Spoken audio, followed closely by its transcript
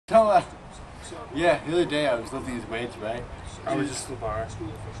So, yeah, the other day I was lifting these weights, right? I was just the bar.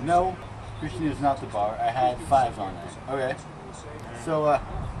 No, Christian is not the bar. I had 5s on it. Okay. So,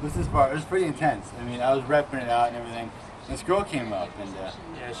 with this bar, it was pretty intense. I mean, I was repping it out and everything. This girl came up and,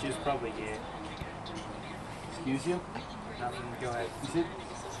 yeah, she was probably gay. excuse you? Nothing, go ahead.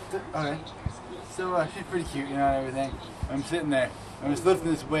 Okay. So, she's pretty cute, you know, and everything. I'm sitting there. I'm just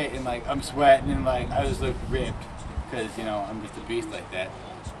lifting this weight and, like, I'm sweating and, like, I just look ripped. Because, you know, I'm just a beast like that.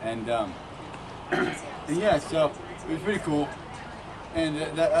 And and yeah, so it was pretty cool. And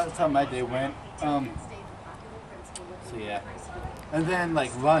that's how my day went. So yeah. And then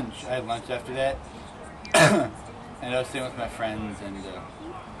like lunch, I had lunch after that. And I was sitting with my friends and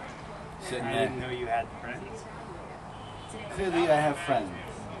sitting there. I didn't know you had friends. Clearly I have friends.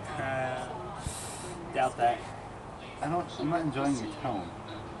 Doubt that. I'm not enjoying your tone.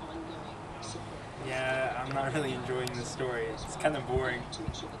 Yeah, I'm not really enjoying this story. It's kind of boring.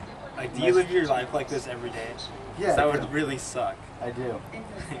 Like, do you live your life like this every day? Yeah. That would really suck. I do.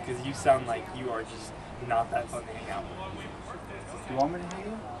 Because you sound like you are just not that fun to hang out with. Do you want me to hang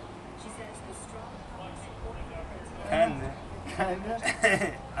you?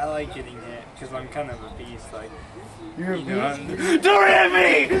 Kinda. I like getting hit because I'm kind of a beast. Like, You're a beast? Don't hit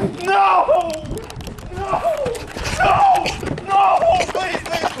me! No! No! No! No! Please,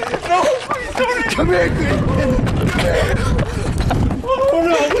 no! Please don't hit me! Come here, Christian! Oh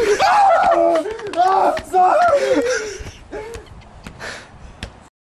no!